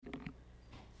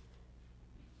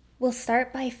We'll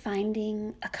start by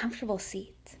finding a comfortable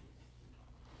seat.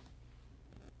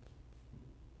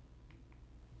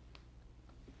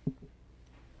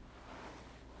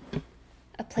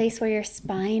 A place where your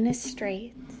spine is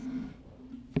straight.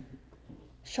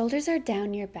 Shoulders are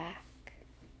down your back.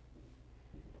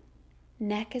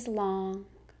 Neck is long.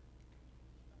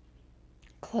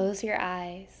 Close your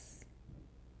eyes.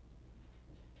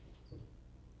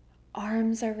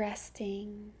 Arms are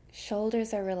resting.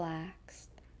 Shoulders are relaxed.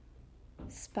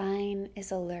 Spine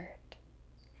is alert.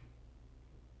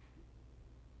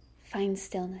 Find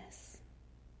stillness.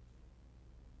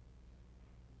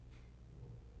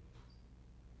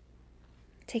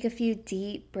 Take a few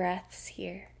deep breaths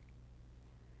here.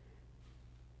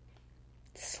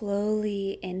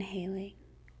 Slowly inhaling,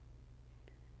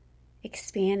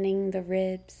 expanding the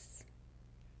ribs,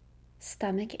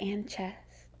 stomach and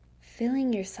chest,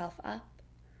 filling yourself up.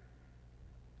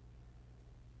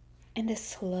 And a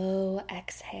slow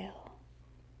exhale.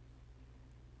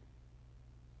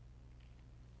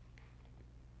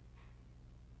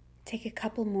 Take a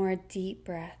couple more deep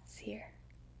breaths here.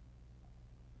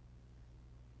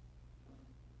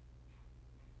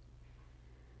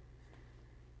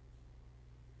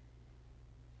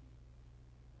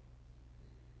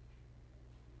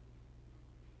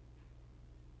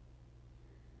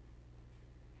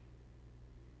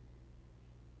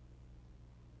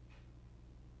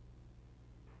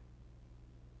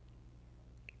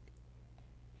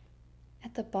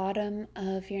 At the bottom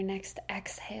of your next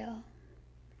exhale,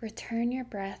 return your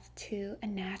breath to a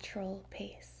natural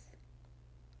pace.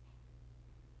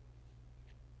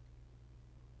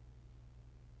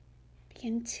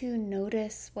 Begin to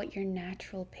notice what your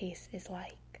natural pace is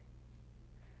like,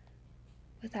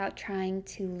 without trying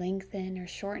to lengthen or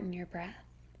shorten your breath.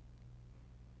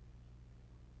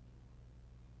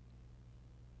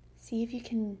 See if you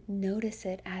can notice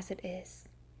it as it is.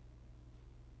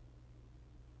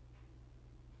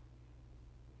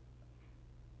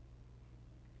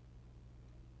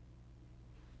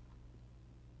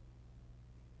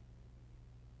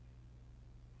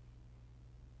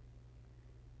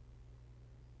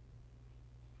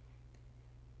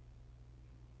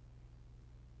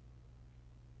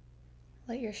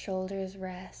 Let your shoulders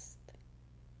rest.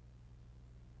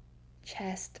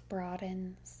 Chest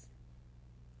broadens.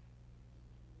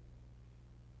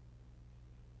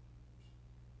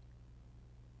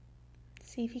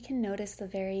 See if you can notice the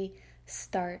very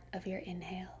start of your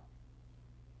inhale.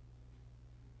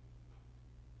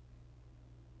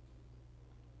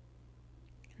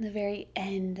 And the very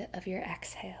end of your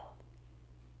exhale.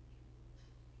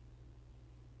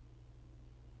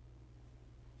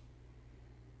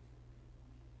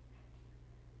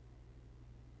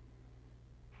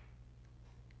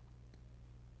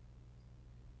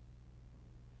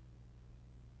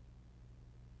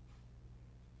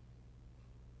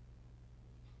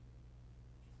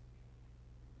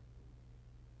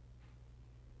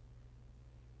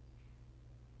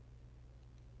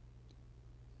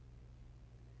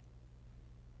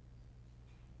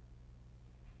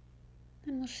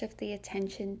 Then we'll shift the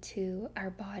attention to our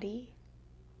body.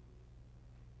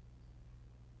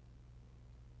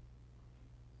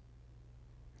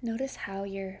 Notice how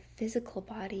your physical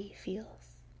body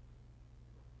feels.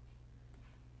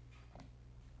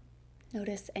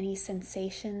 Notice any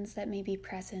sensations that may be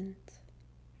present.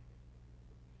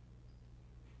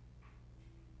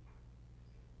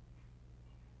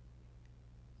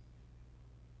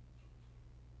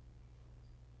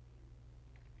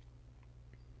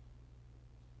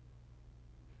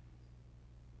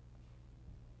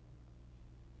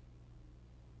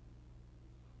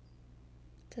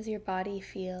 Does your body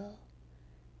feel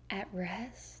at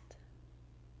rest?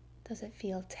 Does it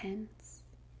feel tense?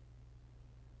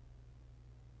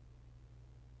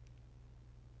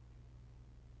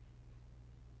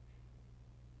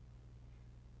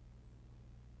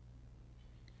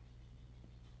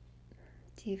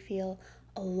 Do you feel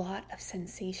a lot of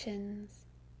sensations?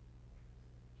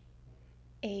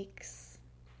 Aches,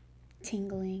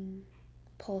 tingling,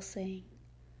 pulsing,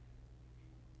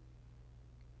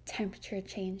 temperature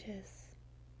changes?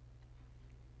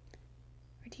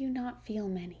 Or do you not feel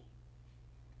many?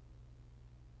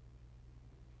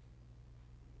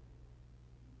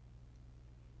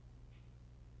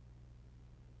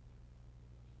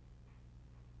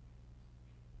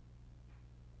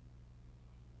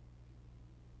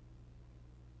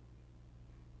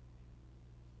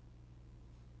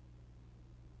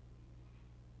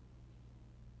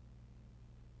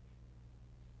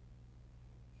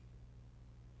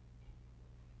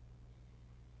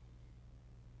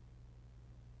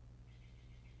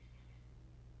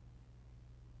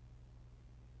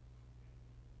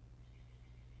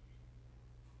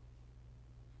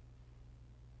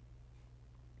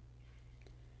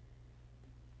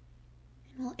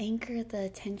 We'll anchor the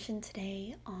attention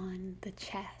today on the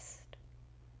chest.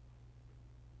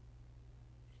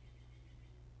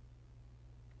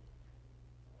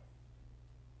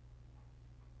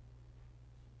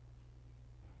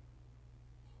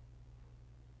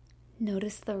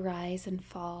 Notice the rise and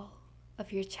fall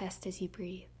of your chest as you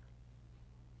breathe.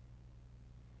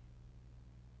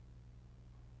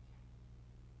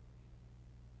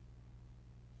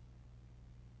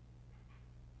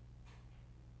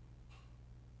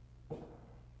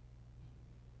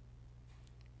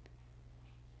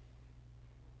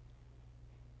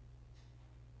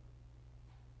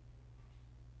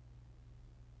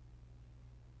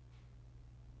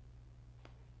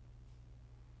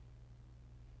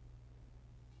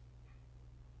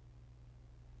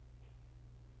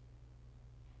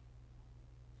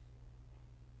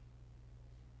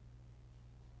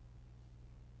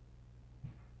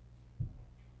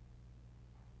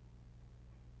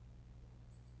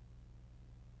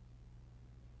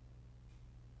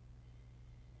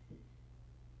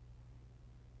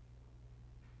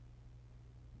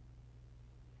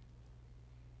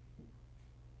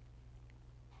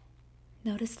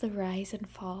 Notice the rise and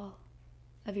fall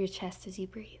of your chest as you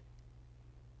breathe.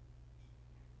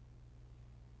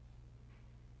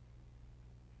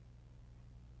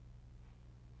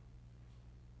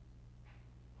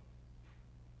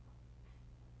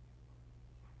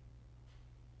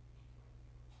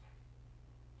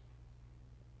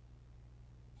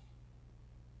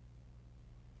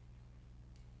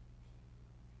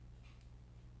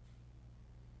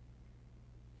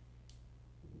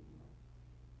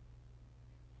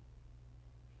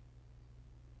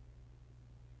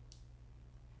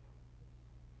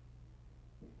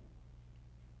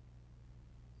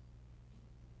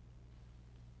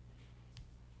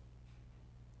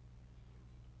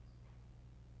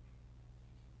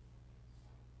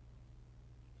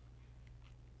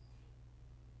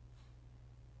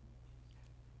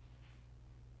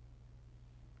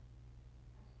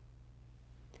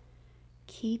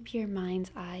 Keep your mind's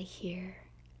eye here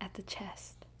at the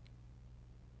chest.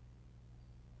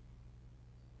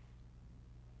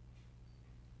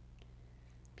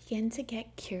 Begin to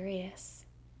get curious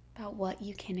about what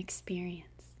you can experience.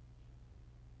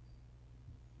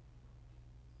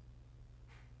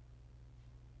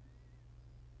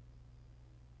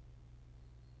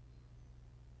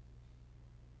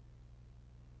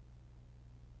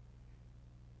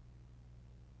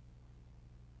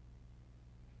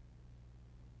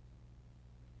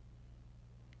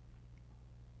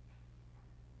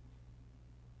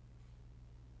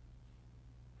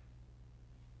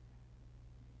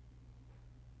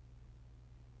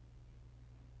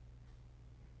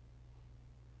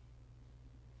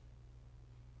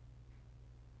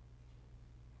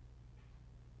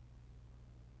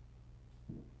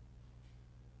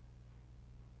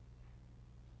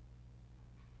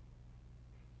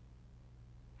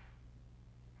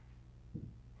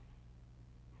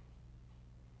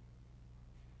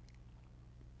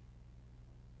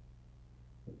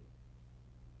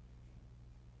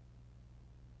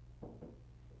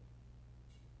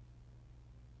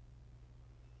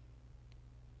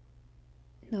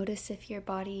 Notice if your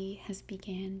body has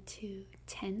begun to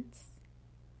tense.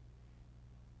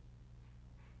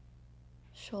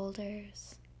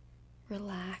 Shoulders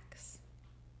relax.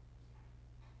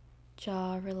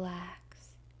 Jaw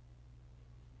relax.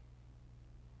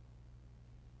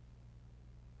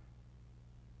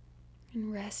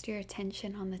 And rest your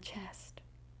attention on the chest.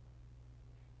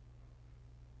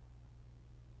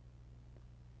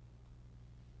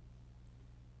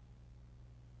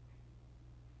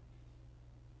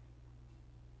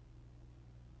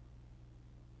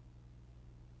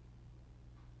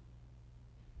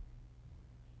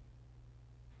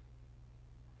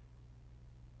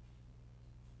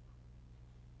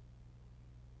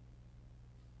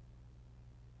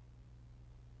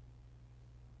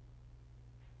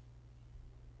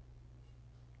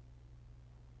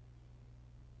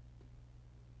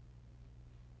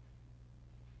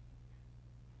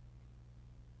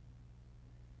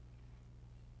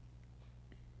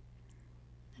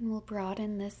 And we'll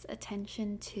broaden this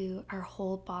attention to our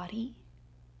whole body.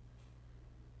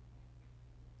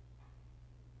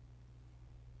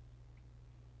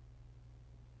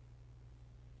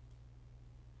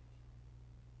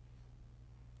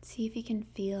 See if you can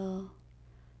feel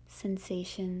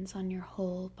sensations on your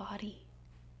whole body,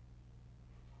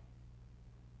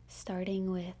 starting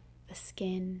with the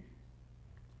skin,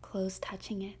 clothes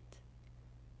touching it,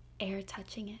 air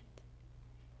touching it.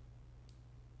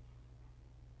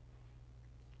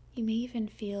 You may even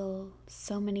feel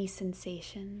so many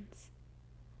sensations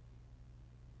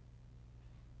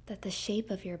that the shape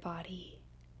of your body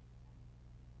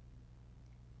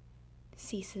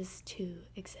ceases to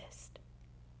exist.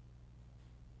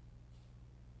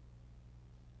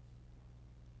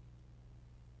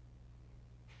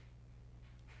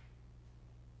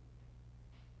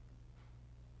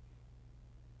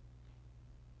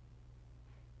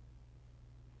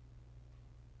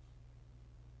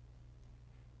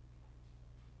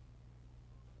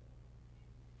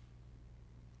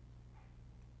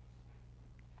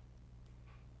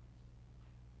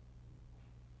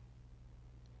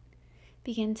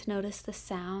 Begin to notice the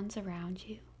sounds around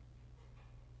you.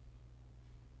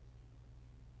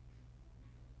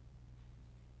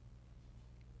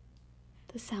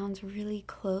 The sounds really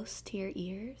close to your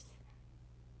ears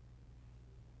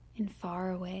and far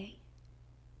away.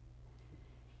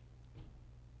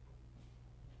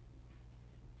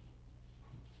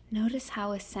 Notice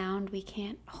how a sound we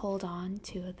can't hold on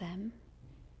to them.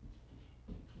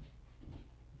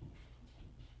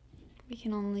 We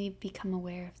can only become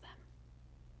aware of them.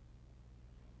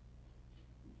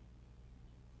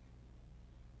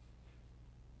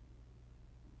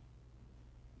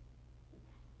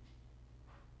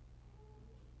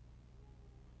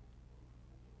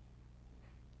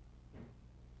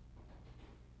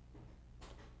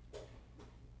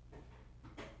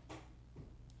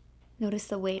 Notice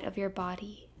the weight of your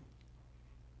body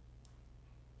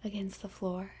against the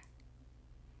floor.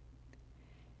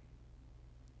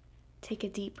 Take a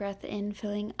deep breath in,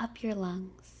 filling up your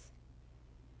lungs.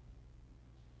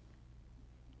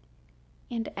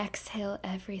 And exhale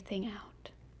everything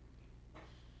out.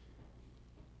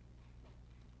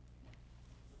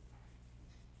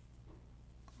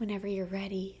 Whenever you're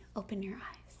ready, open your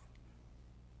eyes.